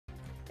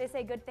They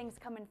say good things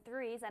come in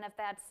threes, and if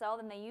that's so,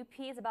 then the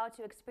UP is about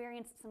to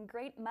experience some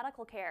great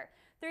medical care.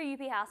 3 UP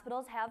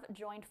hospitals have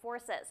joined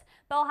forces.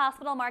 Bell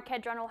Hospital,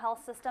 Marquette General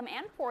Health System,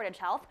 and Portage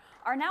Health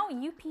are now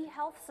UP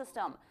Health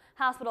System.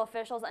 Hospital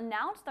officials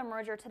announced the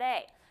merger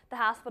today. The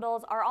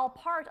hospitals are all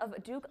part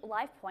of Duke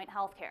LifePoint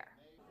Healthcare.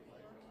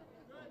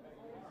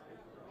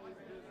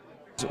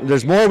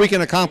 There's more we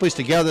can accomplish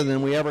together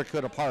than we ever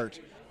could apart.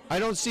 I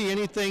don't see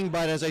anything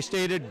but, as I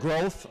stated,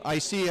 growth. I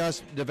see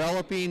us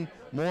developing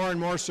more and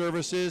more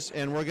services,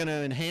 and we're going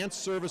to enhance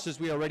services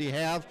we already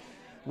have,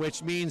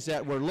 which means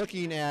that we're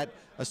looking at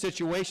a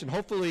situation,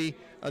 hopefully,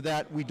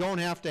 that we don't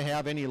have to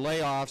have any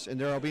layoffs and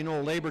there will be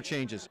no labor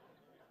changes.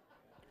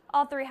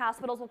 All 3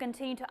 hospitals will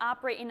continue to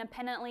operate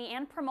independently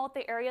and promote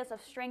the areas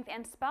of strength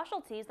and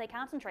specialties they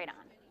concentrate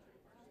on.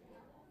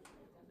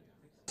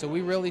 So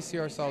we really see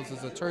ourselves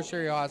as a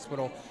tertiary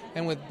hospital,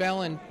 and with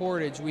Bell and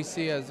Portage we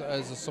see as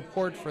a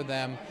support for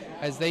them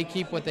as they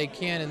keep what they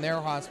can in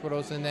their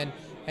hospitals, and then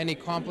any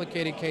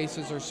complicated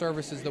cases or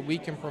services that we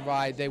can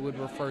provide they would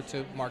refer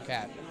to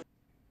Marquette.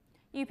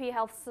 UP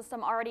Health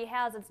System already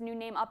has its new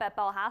name up at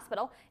Bell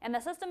Hospital, and the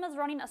system is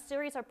running a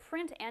series of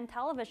print and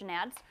television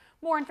ads.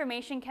 More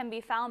information can be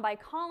found by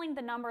calling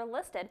the number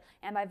listed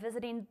and by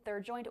visiting their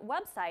joint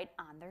website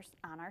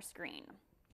on our screen.